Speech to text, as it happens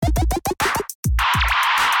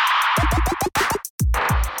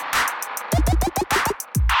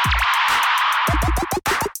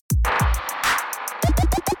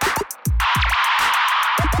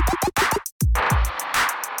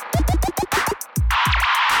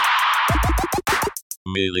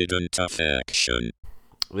Militant Affection.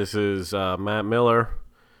 This is Matt Miller,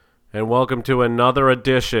 and welcome to another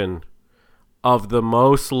edition of the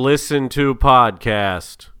most listened to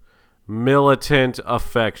podcast, Militant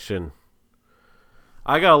Affection.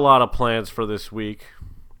 I got a lot of plans for this week.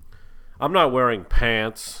 I'm not wearing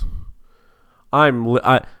pants. I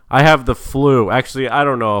have the flu. Actually, I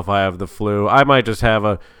don't know if I have the flu. I might just have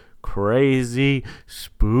a crazy,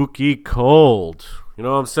 spooky cold. You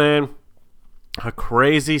know what I'm saying? A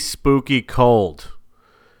crazy, spooky cold.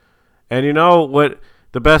 And you know what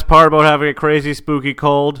the best part about having a crazy, spooky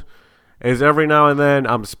cold is every now and then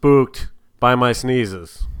I'm spooked by my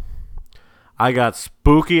sneezes. I got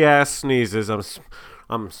spooky ass sneezes.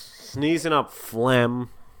 I'm sneezing up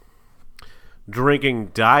phlegm,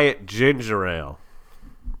 drinking diet ginger ale.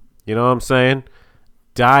 You know what I'm saying?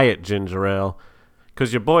 Diet ginger ale.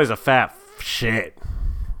 Because your boy's a fat shit.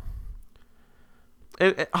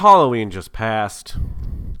 Halloween just passed.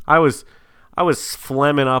 I was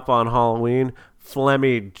flemming up on Halloween.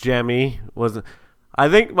 Flemmy Jemmy was. I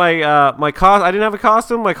think I didn't have a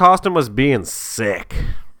costume. My costume was being sick.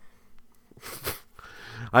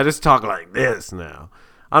 I just talk like this now.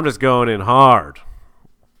 I'm just going in hard.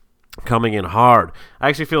 Coming in hard. I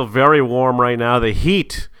actually feel very warm right now. The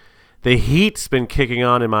heat's been kicking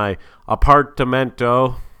on in my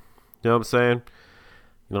apartamento. You know what I'm saying?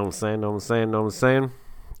 You know what I'm saying?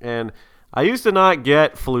 And I used to not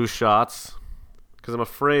get flu shots because I'm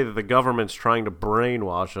afraid that the government's trying to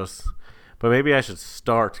brainwash us. But maybe I should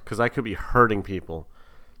start because I could be hurting people.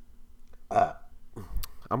 I'm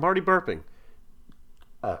already burping.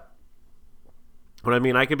 What I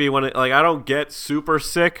mean, I could be I don't get super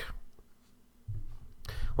sick.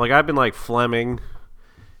 Like, I've been, phlegming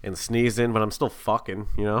and sneezing, but I'm still fucking,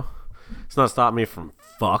 you know? It's not stopping me from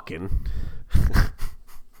fucking.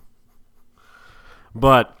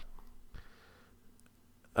 But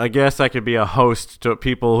I guess I could be a host to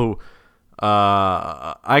people who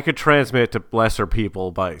I could transmit to lesser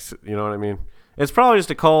people by, you know what I mean? It's probably just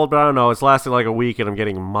a cold, but I don't know. It's lasted like a week and I'm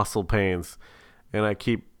getting muscle pains and I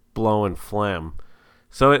keep blowing phlegm.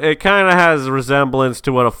 So it kind of has a resemblance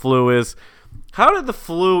to what a flu is. How did the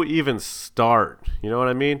flu even start? You know what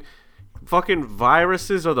I mean? Fucking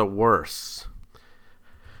viruses are the worst.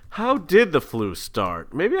 How did the flu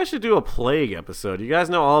start? Maybe I should do a plague episode. You guys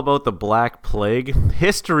know all about the Black Plague?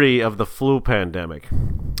 History of the flu pandemic.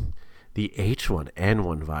 The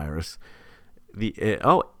H1N1 virus.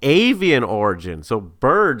 Avian origin. So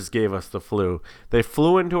birds gave us the flu. They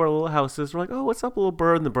flew into our little houses. We're like, oh, what's up, little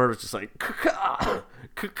bird? And the bird was just like, caw,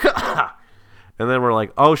 caw. And then we're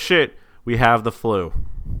like, oh, shit, we have the flu.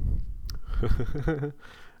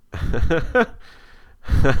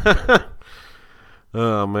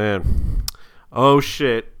 Oh, man. Oh,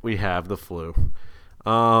 shit, we have the flu.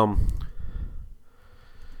 I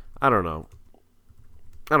don't know.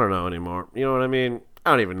 I don't know anymore. You know what I mean?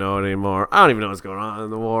 I don't even know it anymore. I don't even know what's going on in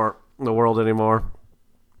the world anymore.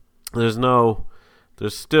 There's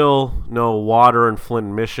still no water in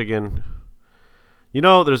Flint, Michigan. You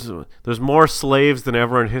know, there's more slaves than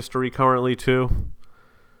ever in history currently, too.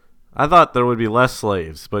 I thought there would be less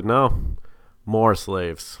slaves, but no, more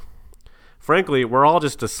slaves. Frankly, we're all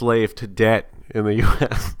just a slave to debt in the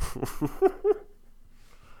U.S.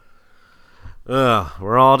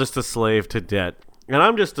 We're all just a slave to debt. And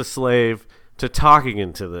I'm just a slave to talking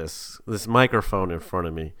into this microphone in front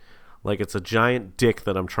of me like it's a giant dick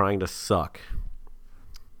that I'm trying to suck.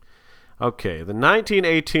 Okay, the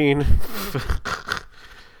 1918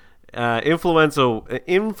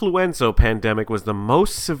 influenza pandemic was the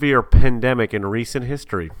most severe pandemic in recent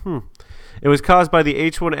history. It was caused by the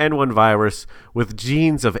H1N1 virus with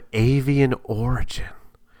genes of avian origin.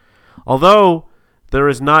 Although there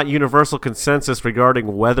is not universal consensus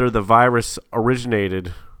regarding where the virus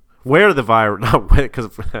originated,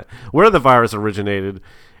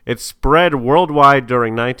 it spread worldwide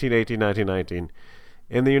during 1918-1919.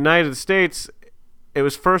 In the United States, it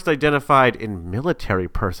was first identified in military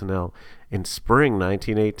personnel in spring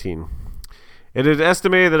 1918. It is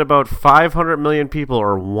estimated that about 500 million people,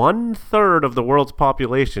 or 1/3 of the world's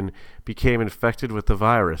population, became infected with the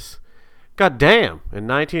virus. God damn, in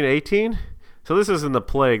 1918? So this isn't the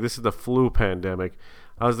plague, this is the flu pandemic.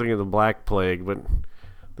 I was thinking of the Black Plague, but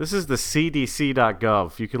this is the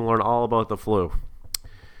CDC.gov. You can learn all about the flu.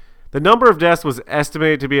 The number of deaths was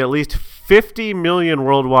estimated to be at least 50 million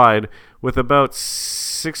worldwide, with about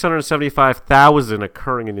 675,000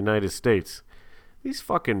 occurring in the United States. These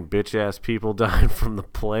fucking bitch-ass people dying from the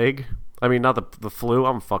plague. I mean, not the flu.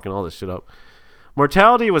 I'm fucking all this shit up.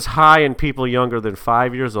 Mortality was high in people younger than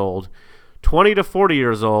 5 years old, 20 to 40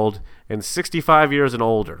 years old, and 65 years and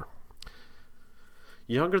older.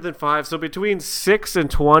 Younger than 5. So between 6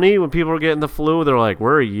 and 20, when people are getting the flu, they're like,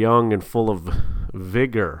 we're young and full of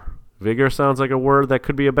vigor. Vigor sounds like a word that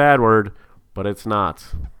could be a bad word, but it's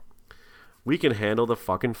not. We can handle the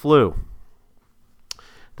fucking flu.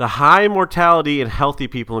 The high mortality in healthy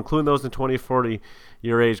people, including those in the 20 to 40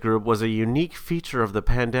 year age group, was a unique feature of the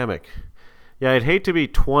pandemic. Yeah, I'd hate to be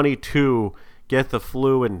 22, get the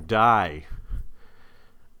flu, and die.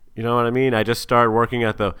 You know what I mean? I just started working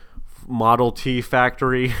at the Model T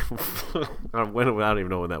factory. I don't even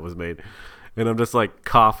know when that was made. And I'm just like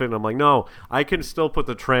coughing. I'm like, no, I can still put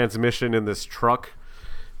the transmission in this truck,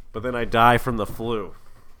 but then I die from the flu.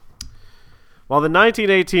 While the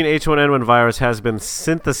 1918 H1N1 virus has been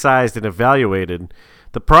synthesized and evaluated,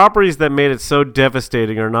 the properties that made it so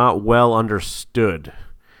devastating are not well understood.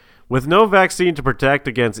 With no vaccine to protect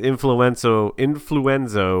against influenza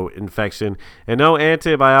infection and no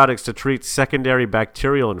antibiotics to treat secondary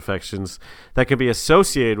bacterial infections that can be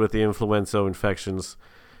associated with the influenza infections,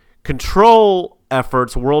 control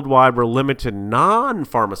efforts worldwide were limited to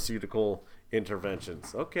non-pharmaceutical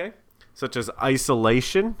interventions, such as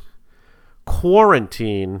isolation,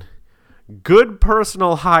 quarantine, good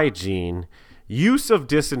personal hygiene, use of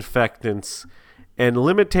disinfectants, and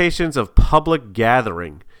limitations of public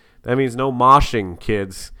gathering. That means no moshing,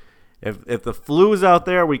 kids. If the flu is out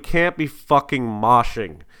there, we can't be fucking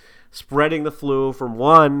moshing, spreading the flu from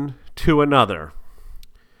one to another,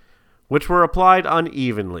 which were applied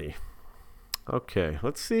unevenly. Okay,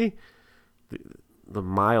 let's see the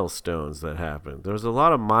milestones that happened. There's a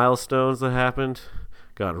lot of milestones that happened.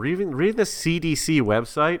 God, reading the CDC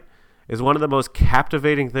website is one of the most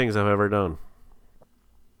captivating things I've ever done.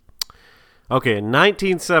 Okay, in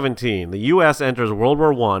 1917, the U.S. enters World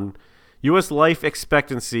War I. U.S. life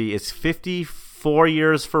expectancy is 54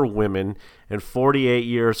 years for women and 48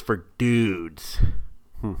 years for dudes.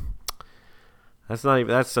 That's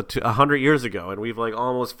 100 years ago, and we've like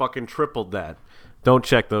almost fucking tripled that. Don't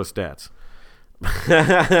check those stats.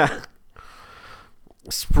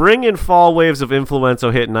 Spring and fall waves of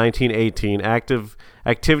influenza hit in 1918.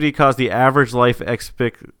 Activity caused the average life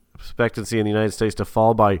expectancy in the United States to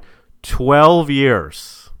fall by 12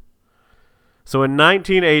 years. So in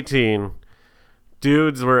 1918,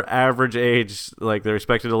 dudes were average age, like they're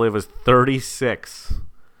expected to live, was 36.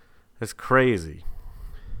 That's crazy.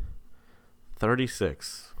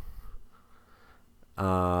 36.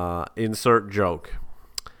 Insert joke.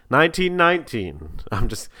 1919.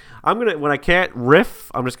 When I can't riff,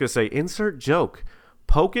 I'm just gonna say insert joke.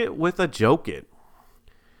 Poke it with a joke it.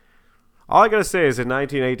 All I gotta say is in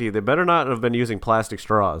 1918, they better not have been using plastic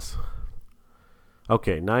straws.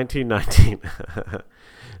 Okay, 1919.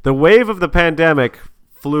 The wave of the pandemic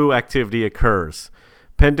flu activity occurs.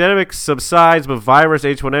 Pandemic subsides, but virus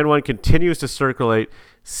H1N1 continues to circulate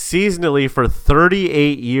seasonally for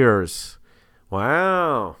 38 years.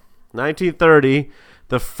 Wow. 1930,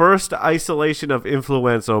 the first isolation of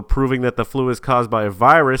influenza, proving that the flu is caused by a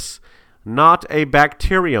virus, not a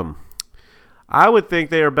bacterium. I would think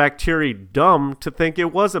they are bacteria dumb to think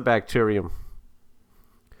it was a bacterium.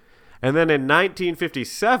 And then in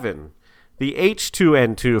 1957, the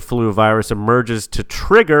H2N2 flu virus emerges to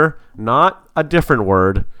trigger, not a different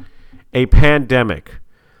word, a pandemic,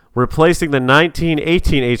 replacing the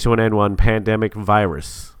 1918 H1N1 pandemic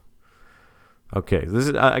virus. Okay, this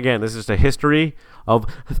is just a history of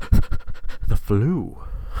the flu.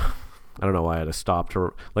 I don't know why I had to stop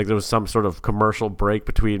like there was some sort of commercial break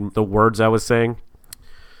between the words I was saying.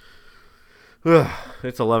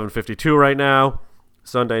 It's 11:52 right now,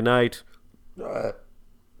 Sunday night.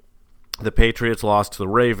 The Patriots lost to the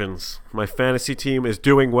Ravens. My fantasy team is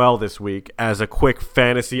doing well this week. As a quick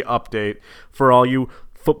fantasy update for all you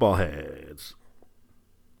football heads,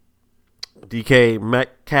 DK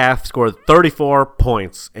Metcalf scored 34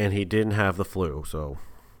 points, and he didn't have the flu, so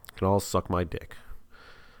you can all suck my dick.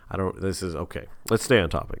 Okay. Let's stay on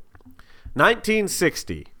topic.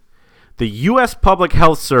 1960. The U.S. Public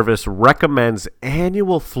Health Service recommends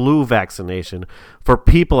annual flu vaccination for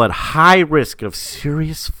people at high risk of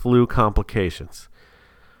serious flu complications.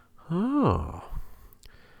 Oh.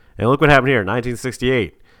 And look what happened here,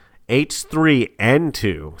 1968.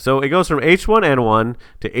 H3N2. So it goes from H1N1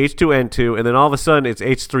 to H2N2, and then all of a sudden it's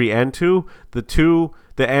H3N2.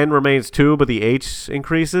 The N remains 2, but the H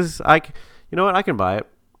increases. You know what? I can buy it.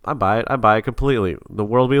 I buy it completely. The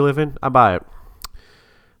world we live in, I buy it.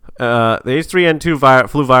 The H3N2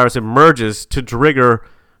 flu virus emerges to trigger,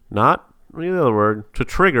 not the other word, to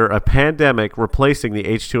trigger a pandemic replacing the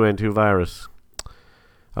H2N2 virus.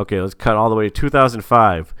 Okay, let's cut all the way to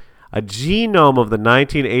 2005. A genome of the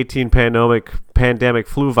 1918 pandemic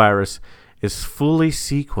flu virus is fully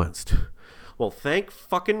sequenced. Well, thank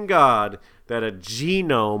fucking God that a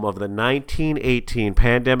genome of the 1918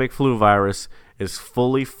 pandemic flu virus is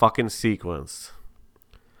fully fucking sequenced.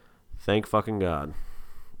 Thank fucking God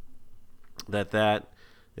that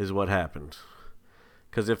is what happened.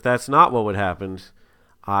 Because if that's not what would happen,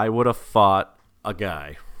 I would have fought a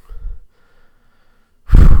guy.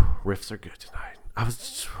 Riffs are good tonight.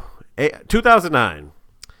 2009.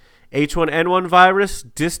 H1N1 virus,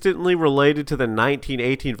 distantly related to the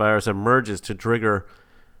 1918 virus, emerges to trigger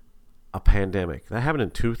a pandemic. That happened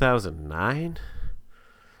in 2009?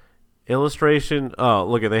 Illustration. Oh,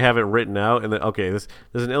 look, they have it written out. And there's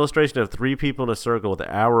an illustration of three people in a circle with the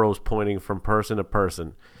arrows pointing from person to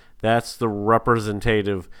person. That's the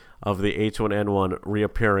representative of the H1N1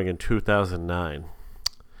 reappearing in 2009.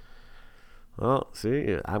 Well,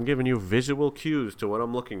 see, I'm giving you visual cues to what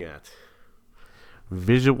I'm looking at.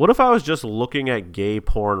 What if I was just looking at gay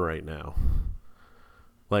porn right now?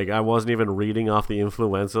 Like, I wasn't even reading off the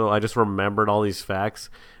influenza. I just remembered all these facts,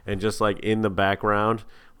 and just like in the background,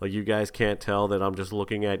 like you guys can't tell that I'm just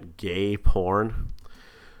looking at gay porn.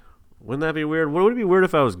 Wouldn't that be weird? Would it be weird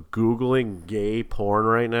if I was Googling gay porn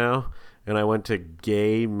right now, and I went to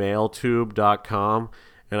gaymailtube.com,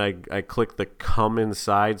 and I clicked the come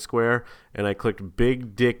inside square, and I clicked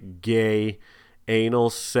big dick gay anal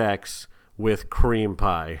sex with cream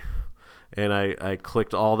pie, and I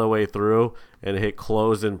clicked all the way through and hit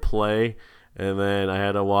close and play, and then I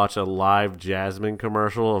had to watch a live Jasmine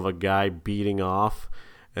commercial of a guy beating off,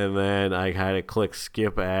 and then I had to click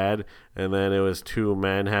skip ad, and then it was two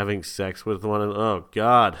men having sex with one another. Oh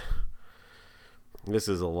God, this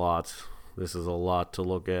is a lot to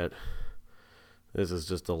look at. This is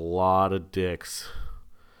just a lot of dicks.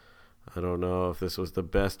 I don't know if this was the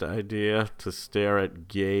best idea to stare at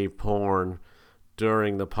gay porn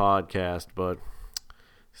during the podcast, but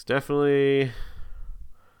it's definitely...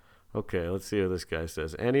 Okay, let's see what this guy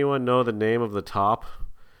says. Anyone know the name of the top?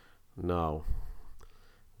 No.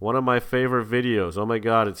 One of my favorite videos. Oh my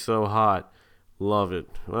God, it's so hot. Love it.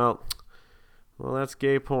 Well, that's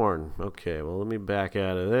gay porn. Okay, well, let me back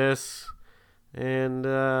out of this. And,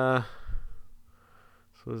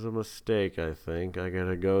 this was a mistake, I think. I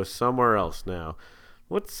gotta go somewhere else now.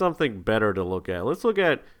 What's something better to look at? Let's look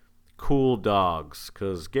at cool dogs,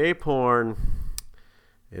 because gay porn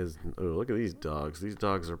is... Oh, look at these dogs. These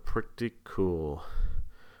dogs are pretty cool.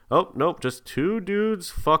 Oh, nope, just two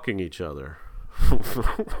dudes fucking each other.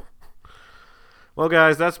 Well,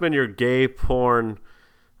 guys, that's been your gay porn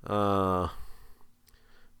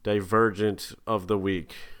divergent of the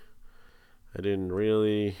week. I didn't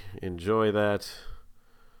really enjoy that.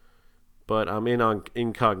 But I'm in on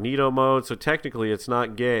incognito mode, so technically it's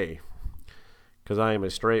not gay, because I am a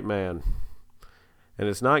straight man. And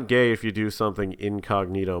it's not gay if you do something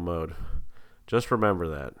incognito mode. Just remember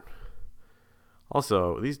that.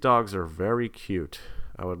 Also, these dogs are very cute.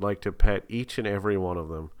 I would like to pet each and every one of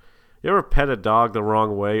them. You ever pet a dog the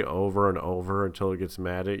wrong way over and over until it gets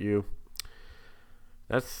mad at you?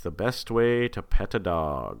 That's the best way to pet a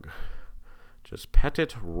dog. Just pet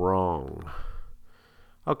it wrong.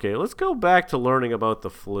 Okay, let's go back to learning about the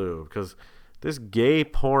flu, because this gay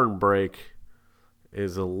porn break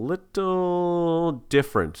is a little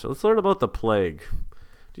different. So let's learn about the plague.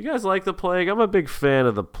 Do you guys like the plague? I'm a big fan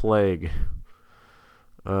of the plague.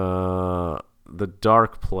 The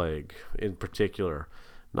dark plague in particular.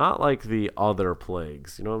 Not like the other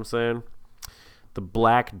plagues, you know what I'm saying? The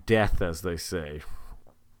Black Death, as they say.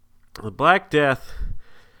 The Black Death...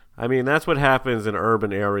 I mean, that's what happens in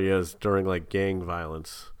urban areas during, like, gang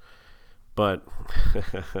violence. But,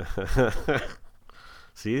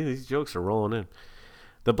 see, these jokes are rolling in.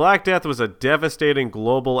 The Black Death was a devastating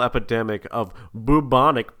global epidemic of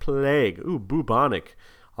bubonic plague. Ooh, bubonic.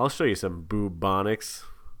 I'll show you some bubonics.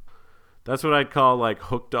 That's what I'd call, like,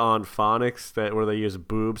 hooked on phonics, where they use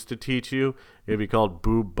boobs to teach you. It'd be called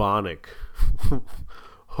bubonic.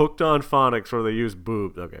 Hooked on phonics, where they use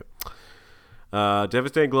boobs. Okay.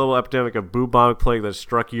 Devastating global epidemic of bubonic plague that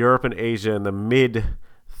struck Europe and Asia in the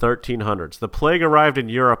mid-1300s. The plague arrived in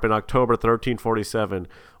Europe in October 1347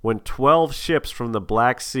 when 12 ships from the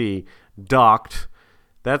Black Sea docked.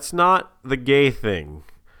 That's not the gay thing.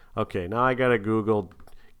 Okay, now I gotta Google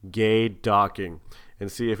gay docking and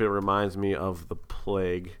see if it reminds me of the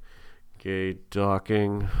plague. Gay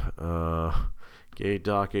docking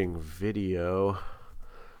video.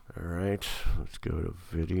 All right, let's go to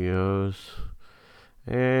videos.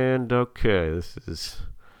 And okay, this is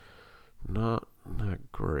not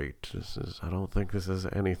that great. I don't think this has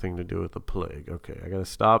anything to do with the plague. Okay, I gotta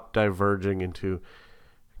stop diverging into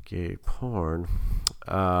gay porn.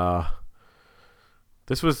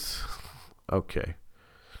 This was okay.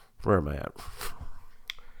 Where am I at?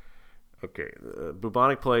 Okay.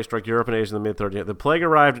 Bubonic plague struck Europe and Asia in the mid-13th. The plague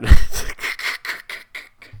arrived...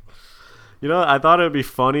 You know, I thought it would be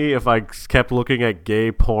funny if I kept looking at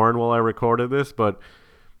gay porn while I recorded this, but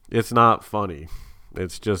it's not funny.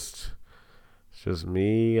 It's just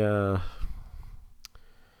me. It's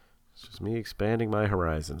just me expanding my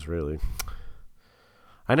horizons. Really,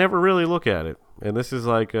 I never really look at it, and this is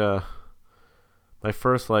like my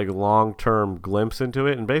first like long-term glimpse into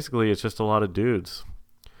it. And basically, it's just a lot of dudes.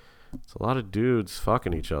 It's a lot of dudes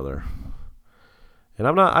fucking each other. And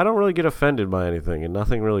I don't really get offended by anything, and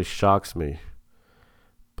nothing really shocks me.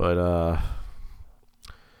 But,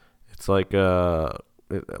 it's like, I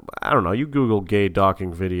don't know, you Google gay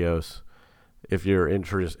docking videos if you're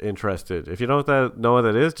interested. If you know what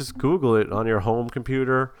that is, just Google it on your home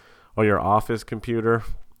computer or your office computer.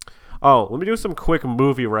 Oh, let me do some quick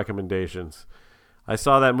movie recommendations. I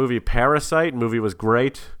saw that movie Parasite. Movie was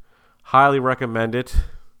great. Highly recommend it.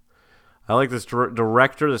 I like this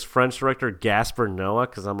director, this French director, Gaspar Noé,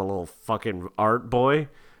 because I'm a little fucking art boy.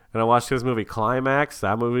 And I watched his movie Climax.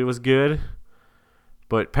 That movie was good.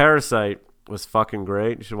 But Parasite was fucking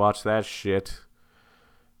great. You should watch that shit.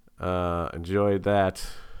 Enjoyed that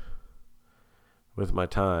with my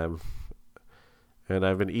time. And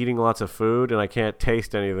I've been eating lots of food, and I can't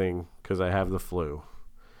taste anything because I have the flu.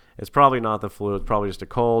 It's probably not the flu. It's probably just a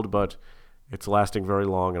cold, but... It's lasting very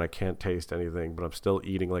long, and I can't taste anything, but I'm still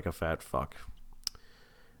eating like a fat fuck.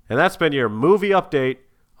 And that's been your movie update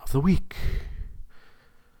of the week.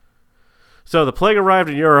 So the plague arrived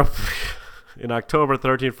in Europe in October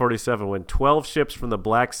 1347 when 12 ships from the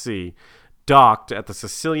Black Sea docked at the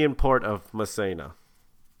Sicilian port of Messina,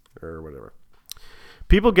 or whatever.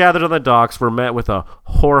 People gathered on the docks were met with a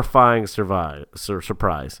horrifying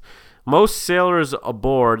surprise. Most sailors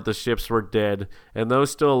aboard the ships were dead, and those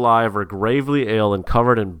still alive were gravely ill and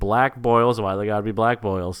covered in black boils. Why they gotta be black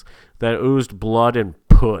boils? That oozed blood and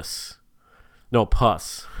puss. No,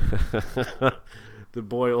 pus. The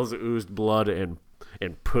boils oozed blood and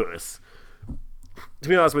puss. To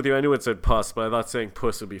be honest with you, I knew it said pus, but I thought saying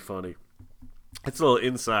puss would be funny. It's a little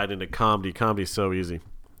insight into comedy. Comedy's so easy.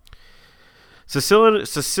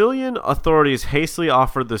 Sicilian authorities hastily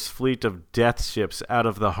offered this fleet of death ships out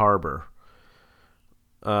of the harbor.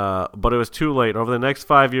 But it was too late. Over the next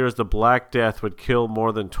 5 years, the Black Death would kill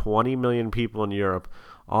more than 20 million people in Europe,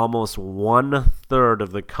 almost 1/3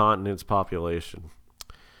 of the continent's population.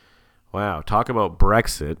 Wow, talk about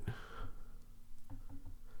Brexit.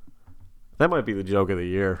 That might be the joke of the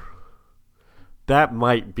year. That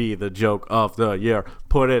might be the joke of the year.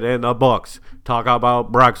 Put it in the books. Talk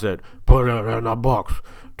about Brexit. Put it in the books.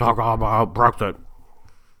 Talk about Brexit.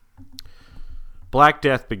 Black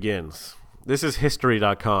Death begins. This is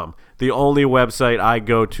History.com, the only website I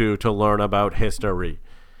go to learn about history.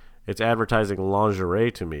 It's advertising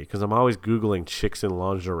lingerie to me because I'm always Googling chicks in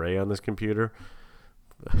lingerie on this computer.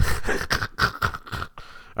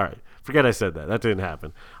 All right. Forget I said that. That didn't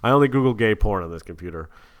happen. I only Google gay porn on this computer.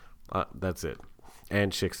 That's it.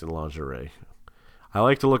 And chicks in lingerie. I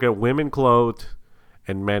like to look at women clothed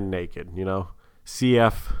and men naked, you know?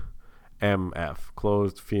 CFMF.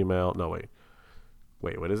 Clothed female. No, wait.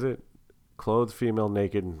 Wait, what is it? Clothed female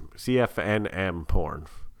naked. CFNM porn.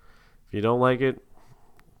 If you don't like it,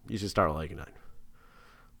 you should start liking it.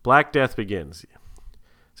 Black Death begins.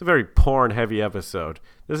 It's a very porn-heavy episode.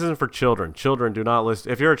 This isn't for children. Children, do not listen.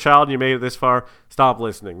 If you're a child and you made it this far, stop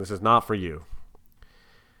listening. This is not for you.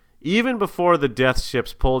 Even before the death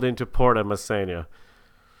ships pulled into port at Messina,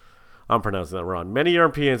 I'm pronouncing that wrong, many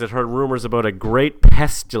Europeans had heard rumors about a great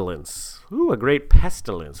pestilence. Ooh, a great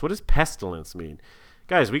pestilence. What does pestilence mean?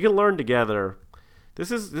 Guys, we can learn together.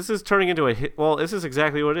 This is turning into this is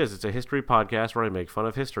exactly what it is. It's a history podcast where I make fun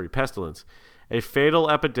of history. Pestilence. A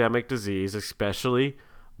fatal epidemic disease, especially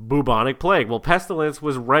bubonic plague. Well, pestilence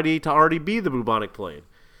was ready to already be the bubonic plague.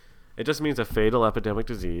 It just means a fatal epidemic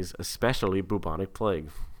disease, especially bubonic plague.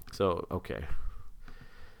 So, okay.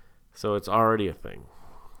 So it's already a thing.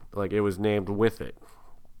 Like, it was named with it.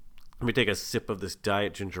 Let me take a sip of this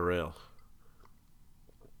diet ginger ale.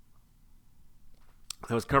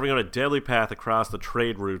 That was covering on a deadly path across the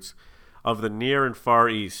trade routes of the Near and Far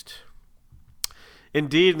East.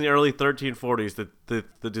 Indeed, in the early 1340s,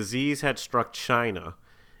 the disease had struck China,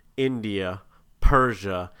 India,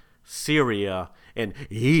 Persia, Syria, and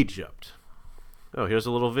Egypt. Oh, here's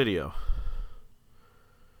a little video.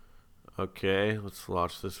 Okay, let's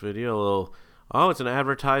watch this video. It's an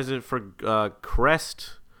advertisement for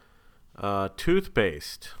Crest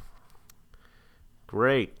toothpaste.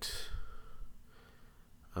 Great.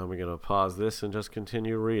 We're going to pause this and just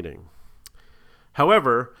continue reading.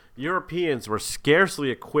 However, Europeans were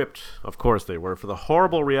scarcely equipped, of course they were, for the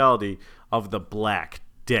horrible reality of the Black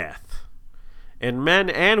Death. And men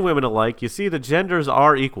and women alike, you see, the genders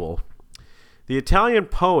are equal. The Italian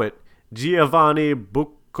poet Giovanni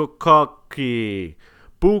Giovanni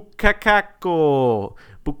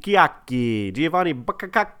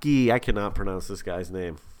Buccacchi, I cannot pronounce this guy's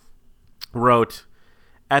name, wrote,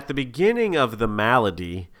 "At the beginning of the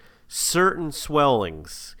malady, certain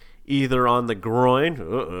swellings, either on the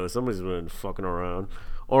groin," somebody's been fucking around,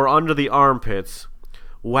 "or under the armpits,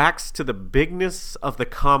 wax to the bigness of the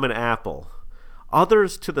common apple,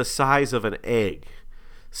 others to the size of an egg,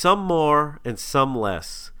 some more and some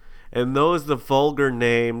less, and those the vulgar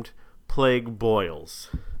named plague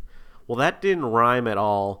boils." Well, that didn't rhyme at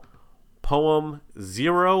all. Poem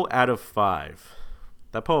 0 out of 5.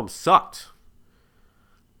 That poem sucked.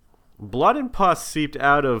 Blood and pus seeped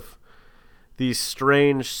out of these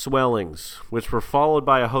strange swellings, which were followed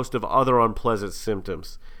by a host of other unpleasant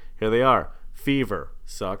symptoms. Here they are. Fever,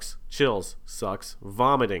 sucks. Chills, sucks.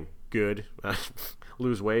 Vomiting, good.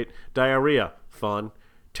 Lose weight. Diarrhea, fun.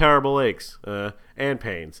 Terrible aches, and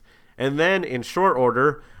pains. And then, in short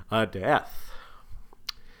order, a death.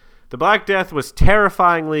 The Black Death was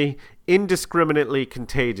terrifyingly, indiscriminately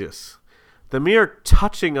contagious. The mere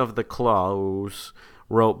touching of the claws,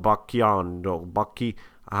 wrote Boccaccio, Boccaccio,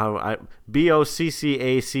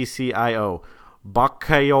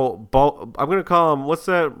 Boccaccio, I'm going to call him, what's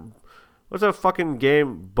that fucking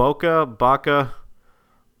game, Bacca,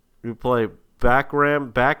 you play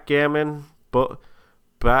backgammon,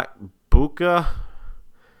 Buca,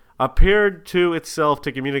 appeared to itself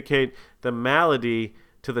to communicate the malady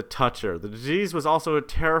to the toucher. The disease was also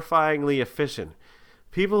terrifyingly efficient.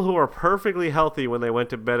 People who were perfectly healthy when they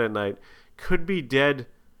went to bed at night could be dead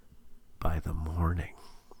by the morning.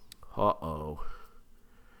 Uh-oh.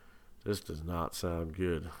 This does not sound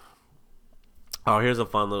good. Oh, here's a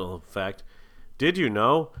fun little fact. Did you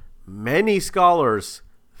know many scholars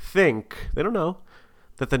think, they don't know,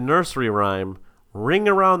 that the nursery rhyme Ring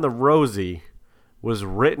Around the Rosie was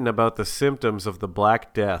written about the symptoms of the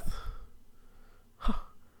Black Death? Huh.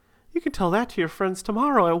 You can tell that to your friends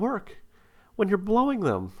tomorrow at work when you're blowing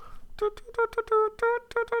them.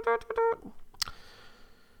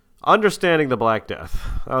 Understanding the Black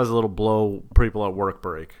Death. That was a little blow people at work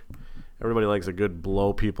break. Everybody likes a good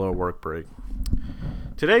blow people at work break.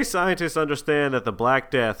 Today, scientists understand that the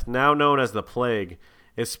Black Death, now known as the plague,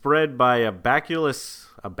 is spread by a bacillus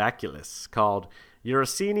called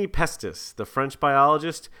Yersinia pestis. The French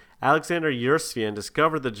biologist Alexander Yersian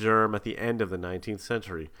discovered the germ at the end of the 19th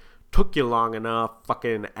century. Took you long enough,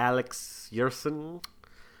 fucking Alex Yersin.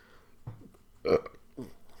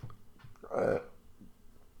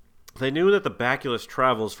 They knew that the bacillus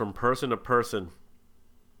travels from person to person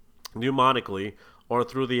pneumonically or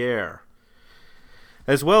through the air,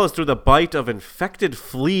 as well as through the bite of infected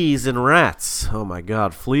fleas and rats. Oh my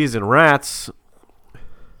god, fleas and rats.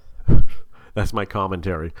 That's my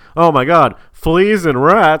commentary. Oh my god, fleas and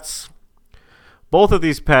rats. Both of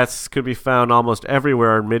these pests could be found almost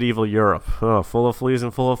everywhere in medieval Europe. Oh, full of fleas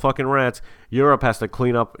and full of fucking rats. Europe has to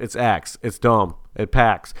clean up its acts. It's dumb. It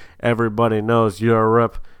packs. Everybody knows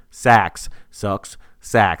Europe. Sacks. Sucks.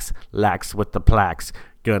 Sacks. Lax with the plaques.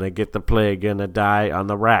 Gonna get the plague. Gonna die on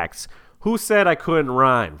the racks. Who said I couldn't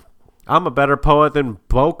rhyme? I'm a better poet than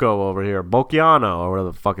Bocco over here. Bocciano, or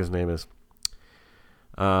whatever the fuck his name is.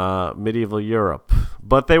 Medieval Europe.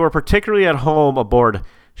 But they were particularly at home aboard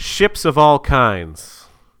ships of all kinds.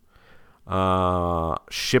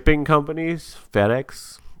 Shipping companies,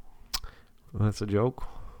 FedEx. That's a joke.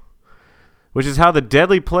 Which is how the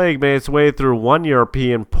deadly plague made its way through one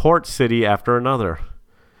European port city after another.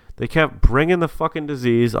 They kept bringing the fucking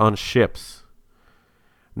disease on ships.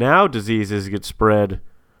 Now diseases get spread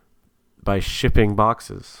by shipping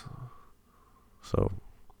boxes. So,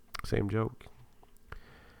 same joke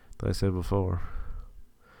that I said before.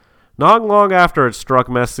 Not long after it struck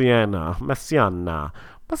Messina, the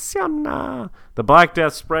Black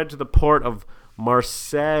Death spread to the port of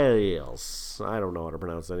Marseilles. I don't know how to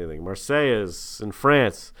pronounce anything. Marseilles in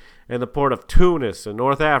France, and the port of Tunis in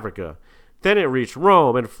North Africa. Then it reached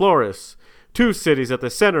Rome and Florence, two cities at the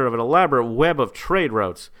center of an elaborate web of trade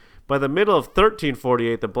routes. By the middle of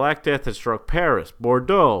 1348, the Black Death had struck Paris,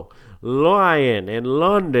 Bordeaux, Lyon, and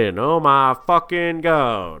London. Oh my fucking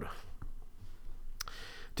god.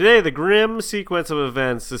 Today, the grim sequence of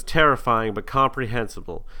events is terrifying but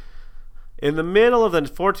comprehensible. In the middle of the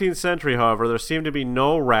 14th century, however, there seemed to be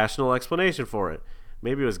no rational explanation for it.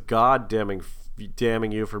 Maybe it was God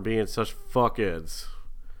damning you for being such fuckheads.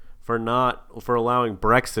 For allowing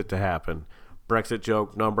Brexit to happen. Brexit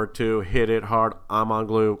joke number 2, hit it hard, I'm on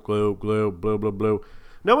glue, glue, glue, blue, blue, blue.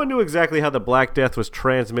 No one knew exactly how the Black Death was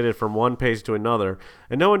transmitted from one patient to another,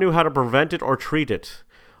 and no one knew how to prevent it or treat it.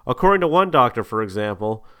 According to one doctor, for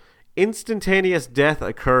example, instantaneous death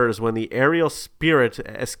occurs when the aerial spirit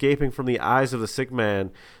escaping from the eyes of the sick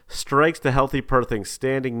man strikes the healthy person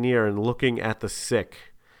standing near and looking at the sick.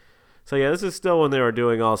 So yeah, this is still when they were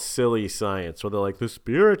doing all silly science, where they're like, the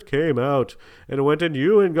spirit came out and went in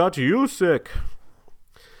you and got you sick.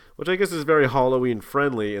 Which I guess is very Halloween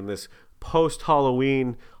friendly in this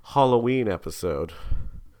post-Halloween episode.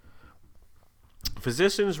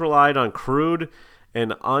 Physicians relied on crude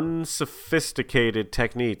and unsophisticated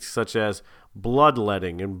techniques such as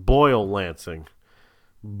bloodletting and boil lancing.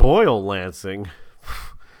 Boil lancing?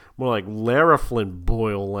 More like Laraflin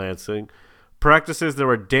boil lancing. Practices that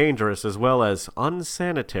were dangerous as well as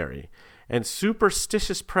unsanitary. And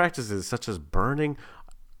superstitious practices such as burning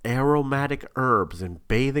aromatic herbs and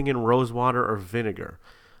bathing in rose water or vinegar.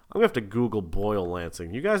 I'm going to have to Google boil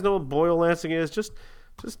lancing. You guys know what boil lancing is? Just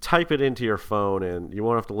type it into your phone and you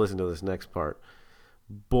won't have to listen to this next part.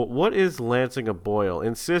 But what is lancing a boil?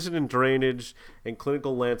 Incision and drainage and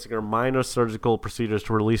clinical lancing are minor surgical procedures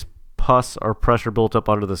to release pus or pressure built up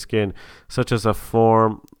under the skin, such as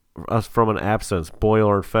from an abscess, boil,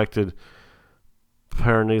 or infected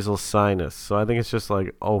paranasal sinus. So I think it's just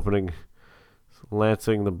like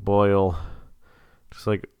lancing the boil, just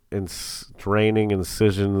like draining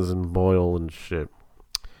incisions and boil and shit.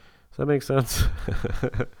 Does that make sense?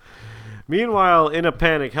 Meanwhile, in a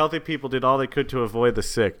panic, healthy people did all they could to avoid the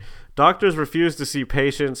sick. Doctors refused to see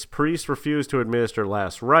patients, priests refused to administer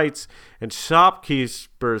last rites, and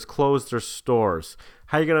shopkeepers closed their stores.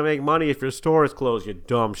 How are you going to make money if your store is closed, you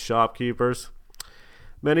dumb shopkeepers?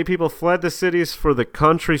 Many people fled the cities for the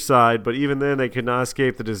countryside, but even then they could not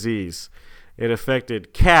escape the disease. It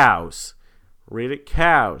affected cows, read it,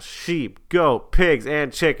 cows, sheep, goat, pigs,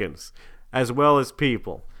 and chickens, as well as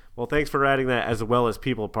people. Well, thanks for adding that as well as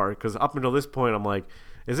people part, because up until this point, I'm like,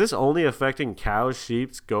 is this only affecting cows,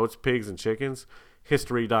 sheep, goats, pigs, and chickens?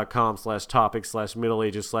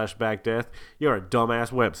 History.com/topics/middle-ages/back-death. You're a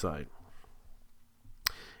dumbass website.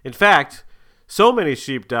 In fact, so many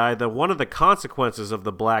sheep died that one of the consequences of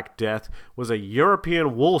the Black Death was a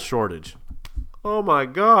European wool shortage. Oh my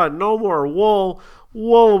God, no more wool.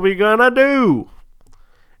 What are we gonna do?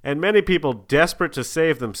 And many people, desperate to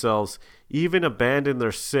save themselves, even abandoned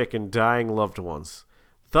their sick and dying loved ones.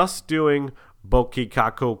 Thus doing,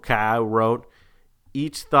 Bokikaku Ka wrote,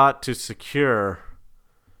 each thought to secure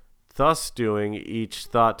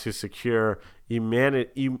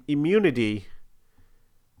immunity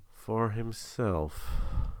for himself.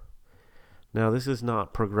 Now, this is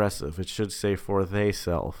not progressive. It should say for they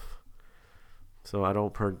self. So I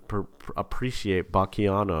don't appreciate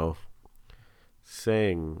Bacchiano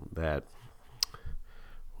saying that.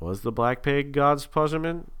 Was the black pig God's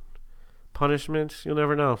punishment? You'll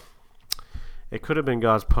never know. It could have been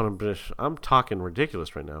God's punishment. I'm talking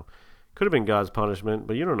ridiculous right now. Could have been God's punishment,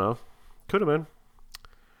 but you don't know. Could have been.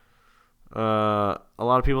 A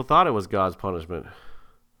lot of people thought it was God's punishment.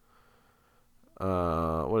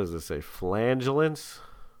 What does this say? Flagellants?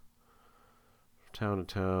 Town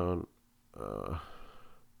to town.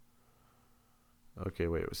 Okay,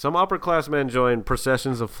 wait. Some upper-class men joined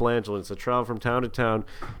processions of flagellants that traveled from town to town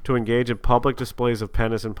to engage in public displays of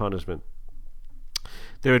penance and punishment.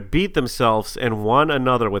 They would beat themselves and one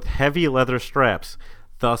another with heavy leather straps,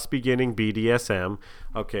 thus beginning BDSM.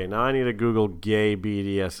 Okay, now I need to Google gay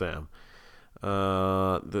BDSM.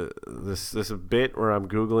 This bit where I'm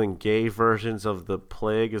Googling gay versions of the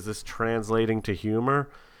plague, is this translating to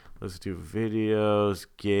humor? Let's do videos,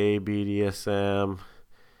 gay BDSM.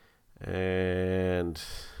 And,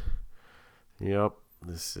 yep,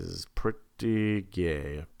 this is pretty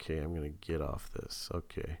gay. Okay, I'm going to get off this.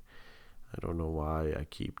 Okay. I don't know why I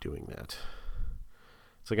keep doing that.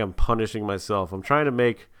 It's like I'm punishing myself. I'm trying to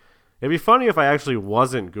make... It'd be funny if I actually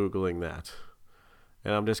wasn't Googling that.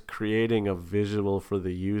 And I'm just creating a visual for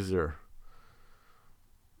the user.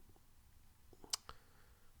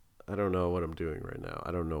 I don't know what I'm doing right now.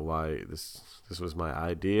 I don't know why this was my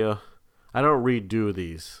idea. I don't redo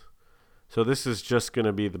these. So this is just going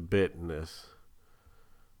to be the bit in this.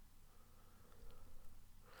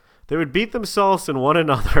 They would beat themselves and one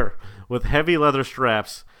another with heavy leather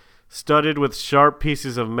straps studded with sharp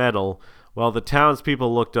pieces of metal while the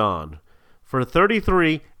townspeople looked on. For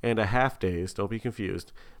 33 and a half days, don't be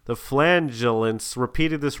confused, the flagellants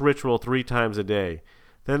repeated this ritual 3 times a day.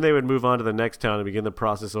 Then they would move on to the next town and begin the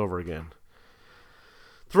process over again.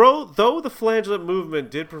 Though the flagellant movement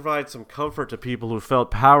did provide some comfort to people who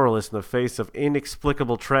felt powerless in the face of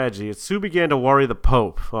inexplicable tragedy, it soon began to worry the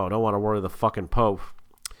Pope. Oh, I don't want to worry the fucking Pope.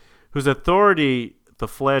 Whose authority the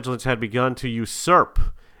flagellants had begun to usurp.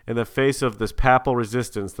 In the face of this papal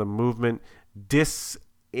resistance, the movement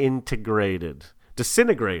disintegrated.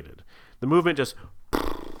 The movement just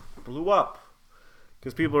blew up.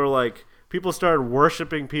 Because people started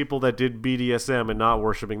worshiping people that did BDSM and not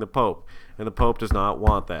worshiping the Pope. And the Pope does not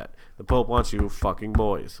want that. The Pope wants you fucking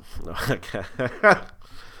boys. A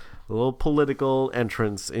little political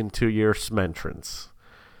entrance into your smentrance.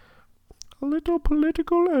 A little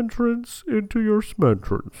political entrance into your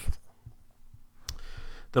smentrance.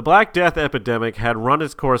 The Black Death epidemic had run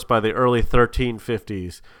its course by the early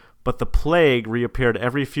 1350s, but the plague reappeared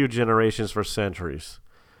every few generations for centuries.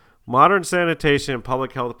 Modern sanitation and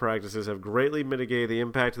public health practices have greatly mitigated the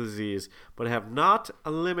impact of the disease, but have not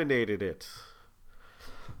eliminated it.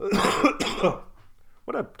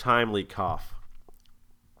 What a timely cough.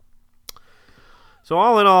 So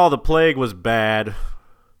all in all, the plague was bad.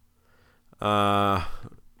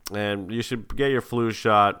 And you should get your flu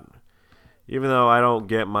shot. Even though I don't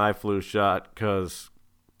get my flu shot because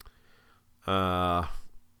I'm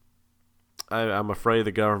afraid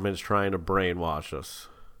the government's trying to brainwash us.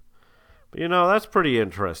 But that's pretty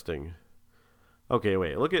interesting. Okay,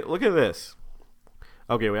 wait. Look at this.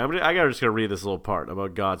 Okay, wait. I just gotta read this little part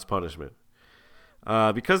about God's punishment.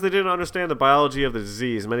 Because they didn't understand the biology of the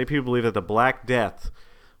disease, many people believe that the Black Death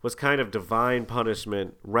was kind of divine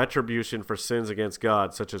punishment, retribution for sins against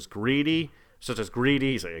God, such as greedy,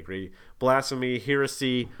 blasphemy,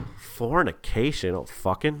 heresy, fornication. Oh,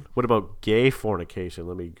 fucking. What about gay fornication?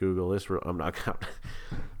 Let me Google this. I'm not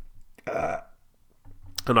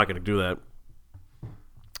gonna do that.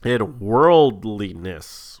 And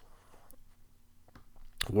worldliness.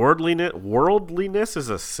 Worldliness is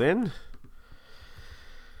a sin?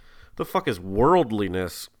 The fuck is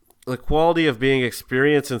worldliness? The quality of being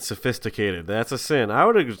experienced and sophisticated. That's a sin.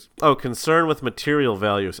 Concern with material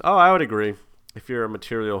values. Oh, I would agree. If you're a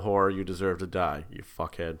material whore, you deserve to die, you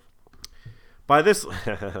fuckhead. By this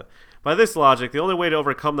logic, the only way to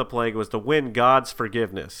overcome the plague was to win God's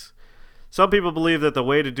forgiveness. Some people believe that the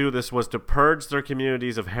way to do this was to purge their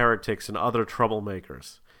communities of heretics and other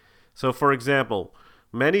troublemakers. So, for example,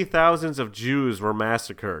 many thousands of Jews were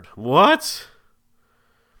massacred. What?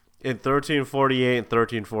 In 1348 and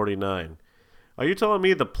 1349. Are you telling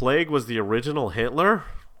me the plague was the original Hitler?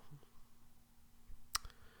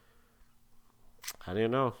 I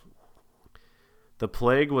didn't know. The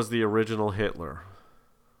plague was the original Hitler.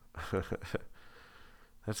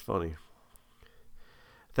 That's funny.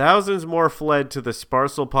 Thousands more fled to the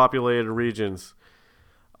sparsely populated regions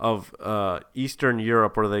of Eastern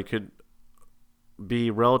Europe where they could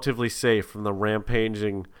be relatively safe from the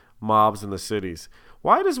rampaging mobs in the cities.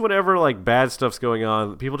 Why does whenever bad stuff's going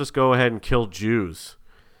on, people just go ahead and kill Jews?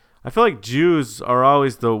 I feel like Jews are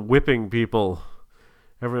always the whipping people.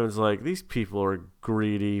 Everyone's like, these people are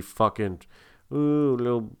greedy, fucking,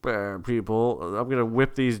 little bad people. I'm going to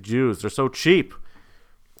whip these Jews. They're so cheap.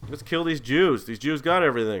 Let's kill these Jews. These Jews got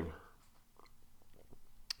everything.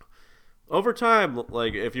 Over time,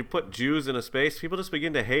 if you put Jews in a space, people just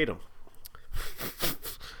begin to hate them.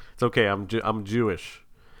 It's okay. I'm Jewish.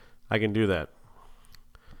 I can do that.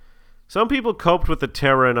 Some people coped with the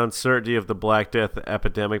terror and uncertainty of the Black Death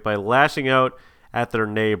epidemic by lashing out at their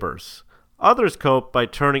neighbors. Others coped by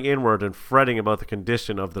turning inward and fretting about the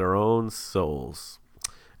condition of their own souls.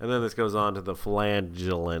 And then this goes on to the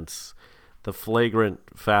flagellants, the flagrant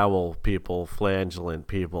foul people, flagellant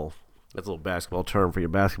people. That's a little basketball term for your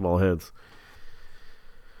basketball heads.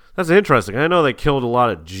 That's interesting. I know they killed a lot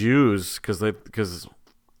of Jews because they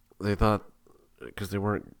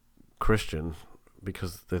weren't Christian,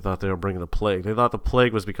 because they thought they were bringing the plague. They thought the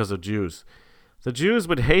plague was because of Jews. The Jews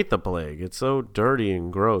would hate the plague. It's so dirty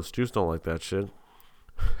and gross. Jews don't like that shit.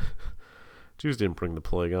 Jews didn't bring the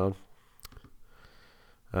plague on.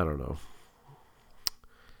 I don't know.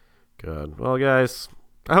 God. Well, guys,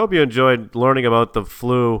 I hope you enjoyed learning about the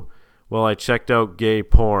flu while I checked out gay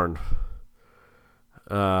porn.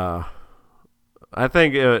 I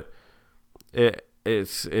think it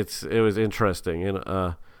was interesting.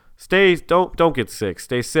 And don't get sick.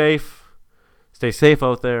 Stay safe. Stay safe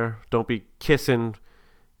out there. Don't be kissing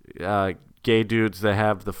gay dudes that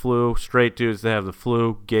have the flu, straight dudes that have the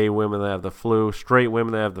flu, gay women that have the flu, straight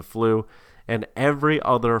women that have the flu, and every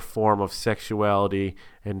other form of sexuality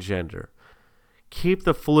and gender. Keep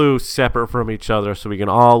the flu separate from each other so we can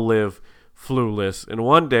all live fluless, and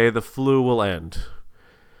one day the flu will end.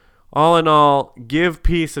 All in all, give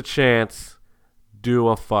peace a chance. Do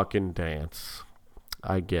a fucking dance.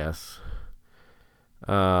 I guess.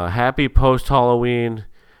 Happy post-Halloween.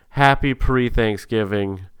 Happy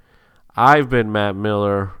pre-Thanksgiving. I've been Matt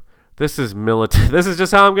Miller. This is militant. This is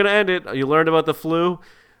just how I'm going to end it. You learned about the flu.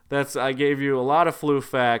 I gave you a lot of flu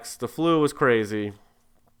facts. The flu was crazy.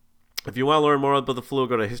 If you want to learn more about the flu,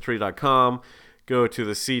 go to history.com, go to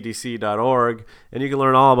the cdc.org, and you can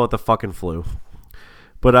learn all about the fucking flu.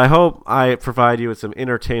 But I hope I provide you with some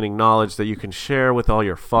entertaining knowledge that you can share with all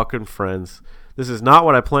your fucking friends. This is not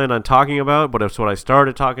what I planned on talking about, but it's what I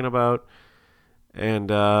started talking about.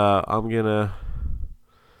 And I'm gonna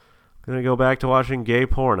go back to watching gay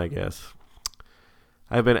porn, I guess.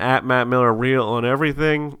 I've been at Matt Miller Real on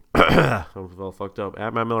everything. I'm all fucked up.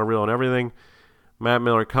 At Matt Miller Real on everything. Matt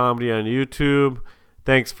Miller Comedy on YouTube.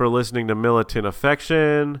 Thanks for listening to Militant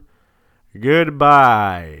Affection.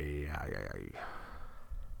 Goodbye.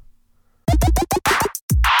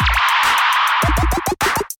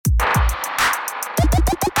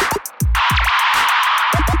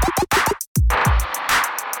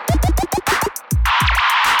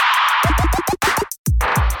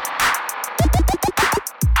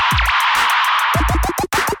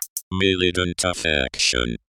 Militant Affection.